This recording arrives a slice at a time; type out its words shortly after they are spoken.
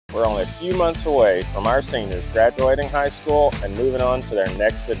We're only a few months away from our seniors graduating high school and moving on to their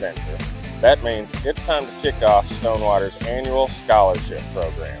next adventure. That means it's time to kick off Stonewater's annual scholarship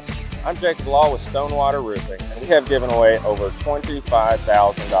program. I'm Jacob Law with Stonewater Roofing, and we have given away over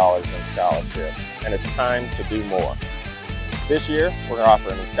 $25,000 in scholarships, and it's time to do more. This year, we're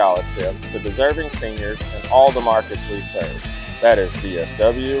offering scholarships to deserving seniors in all the markets we serve. That is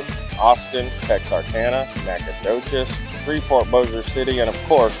DFW, Austin, Texarkana, Nacogdoches, Freeport, Bossier City, and of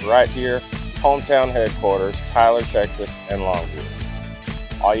course, right here, hometown headquarters, Tyler, Texas, and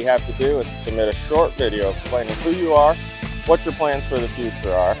Longview. All you have to do is submit a short video explaining who you are, what your plans for the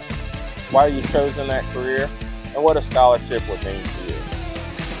future are, why you've chosen that career, and what a scholarship would mean to you.